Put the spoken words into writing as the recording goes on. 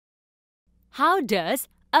How does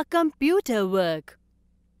a computer work?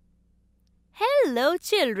 Hello,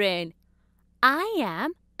 children. I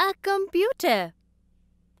am a computer.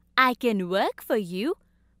 I can work for you,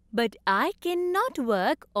 but I cannot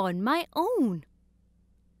work on my own.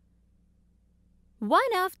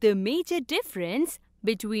 One of the major differences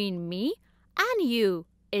between me and you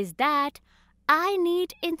is that I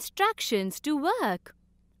need instructions to work,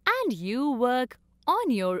 and you work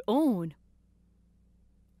on your own.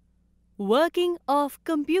 Working of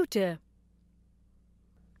computer.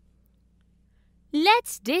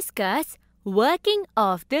 Let's discuss working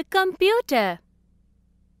of the computer.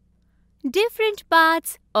 Different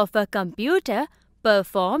parts of a computer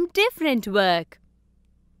perform different work.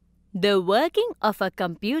 The working of a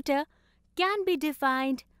computer can be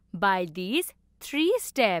defined by these 3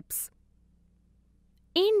 steps.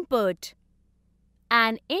 Input.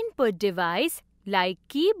 An input device like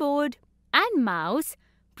keyboard and mouse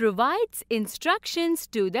provides instructions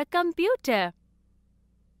to the computer.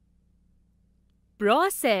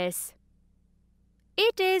 Process.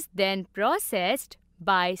 It is then processed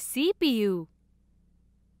by CPU.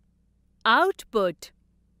 Output.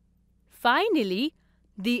 Finally,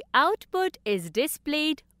 the output is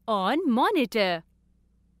displayed on monitor.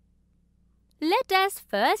 Let us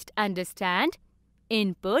first understand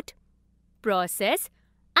input, process,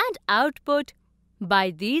 and output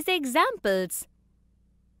by these examples.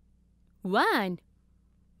 1.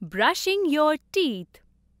 Brushing your teeth.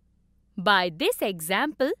 By this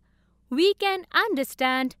example, we can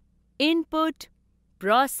understand input,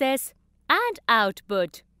 process, and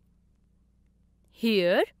output.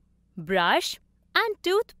 Here, brush and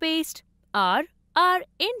toothpaste are our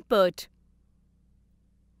input.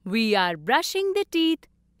 We are brushing the teeth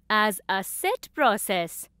as a set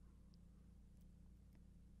process.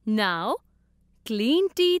 Now, clean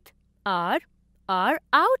teeth are our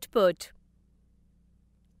output.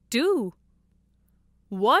 2.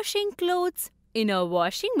 Washing clothes in a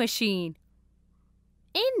washing machine.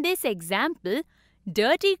 In this example,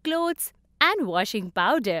 dirty clothes and washing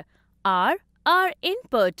powder are our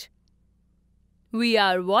input. We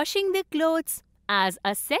are washing the clothes as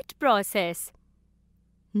a set process.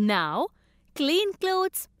 Now, clean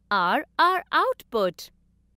clothes are our output.